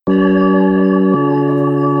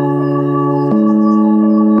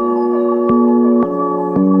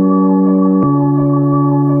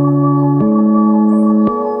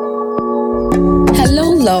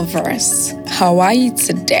universe. How are you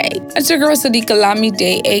today? It's your girl Sadiqa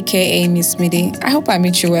Lamide, aka Miss Midi. I hope I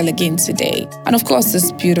meet you well again today. And of course,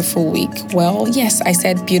 this beautiful week. Well, yes, I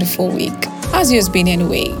said beautiful week. How's yours been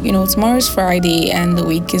anyway? Tomorrow's Friday and the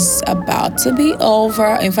week is about to be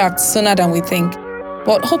over. In fact, sooner than we think.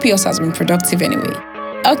 But hope yours has been productive anyway.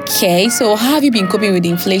 Okay, so how have you been coping with the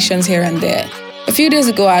inflations here and there? A few days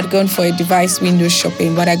ago, I had gone for a device window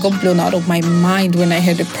shopping, but I got blown out of my mind when I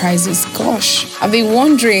heard the prices. Gosh, I've been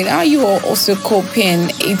wondering how you are also coping.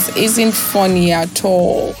 It isn't funny at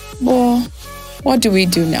all. But what do we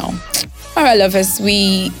do now? All right, lovers,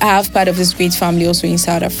 we have part of this great family also in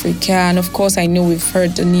South Africa. And of course, I know we've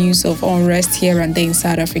heard the news of unrest here and there in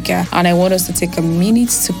South Africa. And I want us to take a minute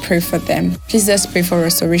to pray for them. Please let's pray for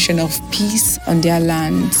restoration of peace on their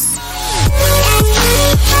lands.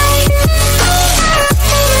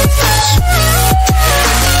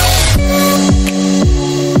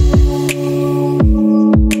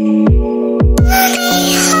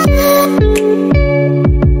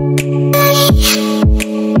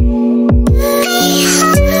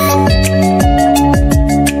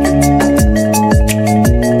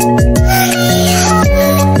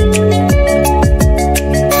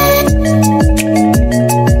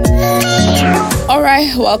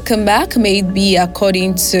 Welcome back. May it be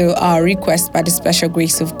according to our request by the special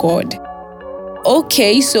grace of God.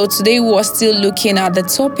 Okay, so today we're still looking at the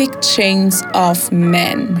topic chains of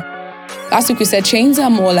men. Last week we said chains are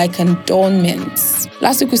more like adornments.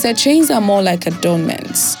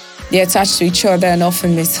 They're attached to each other and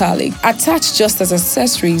often metallic. Attached just as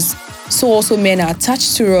accessories, so also men are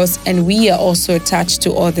attached to us and we are also attached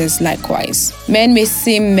to others likewise. Men may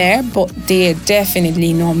seem mere, but they are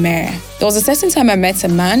definitely not mere. There was a certain time I met a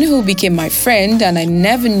man who became my friend and I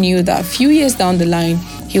never knew that a few years down the line,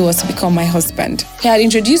 he was to become my husband. He had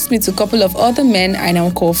introduced me to a couple of other men I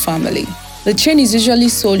now call family. The chain is usually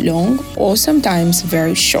so long or sometimes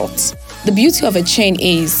very short. The beauty of a chain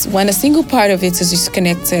is when a single part of it is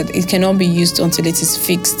disconnected, it cannot be used until it is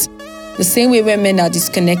fixed. The same way when men are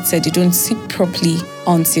disconnected, they don't sit properly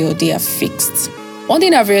until they are fixed. One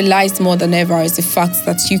thing I've realized more than ever is the fact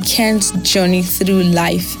that you can't journey through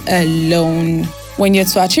life alone. When you're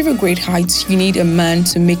to achieve a great height, you need a man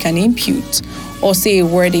to make an input or say a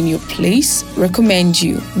word in your place, recommend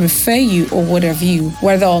you, refer you, or whatever you,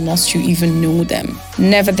 whether or not you even know them.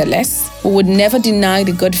 Nevertheless, we would never deny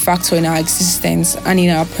the God factor in our existence and in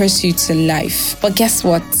our pursuits in life. But guess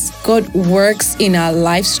what? God works in our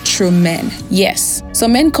lives through men. Yes,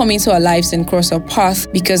 some men come into our lives and cross our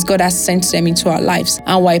path because God has sent them into our lives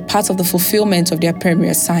and we're a part of the fulfillment of their primary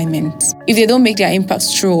assignment. If they don't make their impact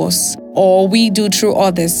through us, or we do through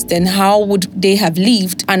others, then how would they have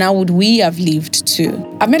lived and how would we have lived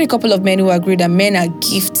too? I've met a couple of men who agree that men are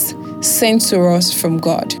gifts sent to us from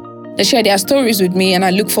God. They share their stories with me and I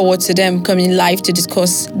look forward to them coming live to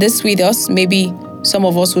discuss this with us. Maybe some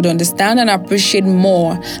of us would understand and appreciate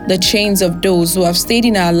more the chains of those who have stayed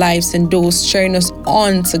in our lives and those cheering us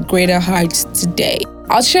on to greater heights today.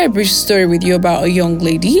 I'll share a brief story with you about a young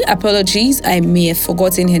lady. Apologies, I may have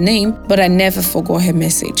forgotten her name, but I never forgot her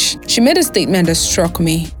message. She made a statement that struck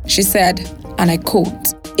me. She said, and I quote,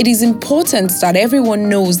 "It is important that everyone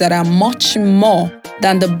knows that I'm much more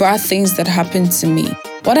than the bad things that happened to me."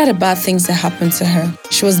 What are the bad things that happened to her?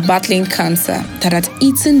 She was battling cancer that had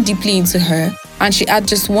eaten deeply into her, and she had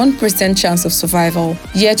just 1% chance of survival.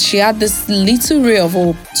 Yet she had this little ray of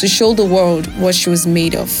hope to show the world what she was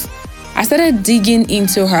made of. I started digging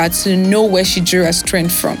into her to know where she drew her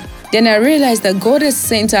strength from. Then I realized that God has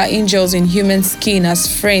sent her angels in human skin as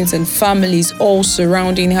friends and families all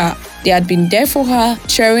surrounding her. They had been there for her,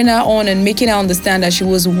 cheering her on and making her understand that she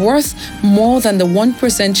was worth more than the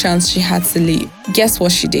 1% chance she had to live. Guess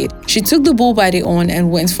what she did? She took the bull by the horn and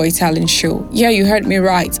went for a talent show. Yeah, you heard me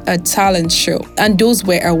right, a talent show. And those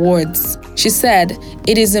were her words. She said,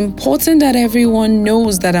 "It is important that everyone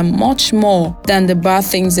knows that I'm much more than the bad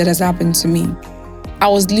things that has happened to me." I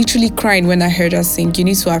was literally crying when I heard her sing. You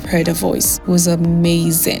need to have heard her voice. It was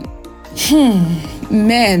amazing.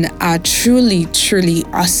 Men are truly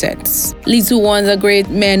assets. Little ones are great.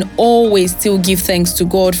 Men always still give thanks to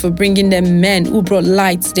God for bringing them men who brought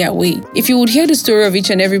light their way. If you would hear the story of each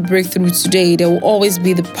and every breakthrough today, there will always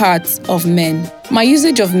be the parts of men. My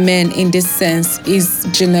usage of men in this sense is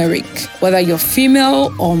generic. Whether you're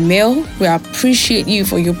female or male, we appreciate you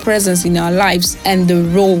for your presence in our lives and the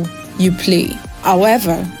role you play.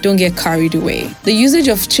 However, don't get carried away. The usage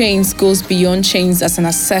of chains goes beyond chains as an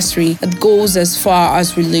accessory. It goes as far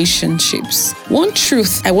as relationships. One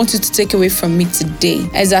truth I want you to take away from me today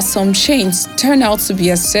is that some chains turn out to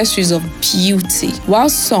be accessories of beauty, while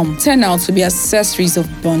some turn out to be accessories of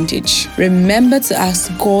bondage. Remember to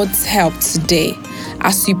ask God's help today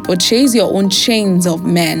as you purchase your own chains of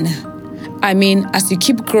men. As you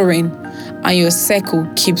keep growing and your circle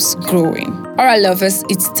keeps growing. All right, lovers,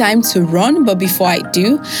 it's time to run. But before I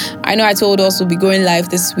do, I know I told us we'll be going live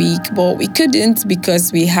this week, but we couldn't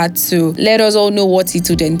because we had to let us all know what it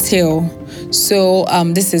would entail. So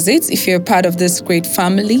this is it. If you're a part of this great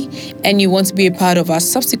family and you want to be a part of our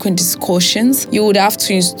subsequent discussions, you would have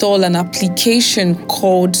to install an application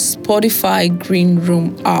called Spotify Green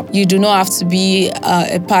Room app. You do not have to be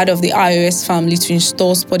a part of the iOS family to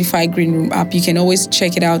install Spotify Green Room app. You can always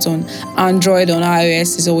check it out on Android, on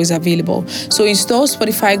iOS is always available. So install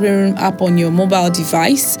Spotify Green Room app on your mobile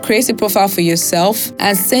device, create a profile for yourself,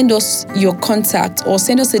 and send us your contact or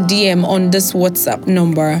send us a DM on this WhatsApp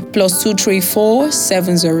number +234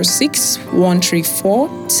 706 134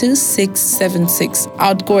 2676.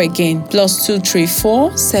 I'll go again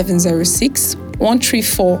 +234 706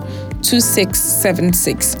 134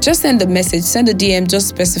 2676. Just send the message, send a DM, just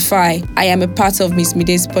specify I am a part of Miss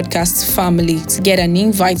Mide's podcast family to get an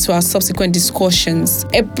invite to our subsequent discussions.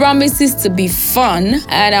 It promises to be fun,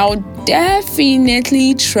 and I'll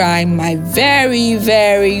definitely try my very,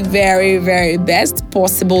 very, very, very best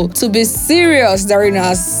possible to be serious during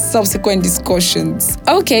our subsequent discussions.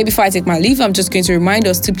 Okay, before I take my leave, I'm just going to remind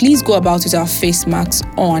us to please go about with our face masks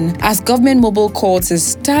on, as government mobile courts has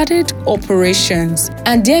started operations,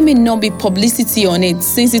 and there may not be publicity on it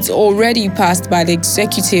since it's already passed by the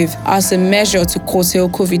executive as a measure to curtail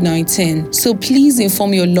COVID-19. So please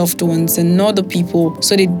inform your loved ones and other people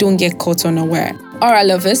so they don't get caught unaware. All right,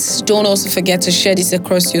 lovers, don't also forget to share this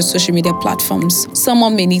across your social media platforms.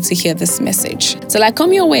 Someone may need to hear this message. Till I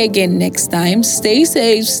come your way again next time, stay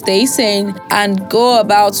safe, stay sane, and go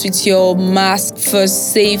about with your mask for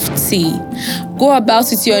safety. Go about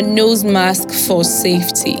with your nose mask for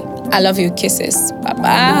safety. I love you. Kisses.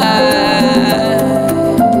 Bye-bye.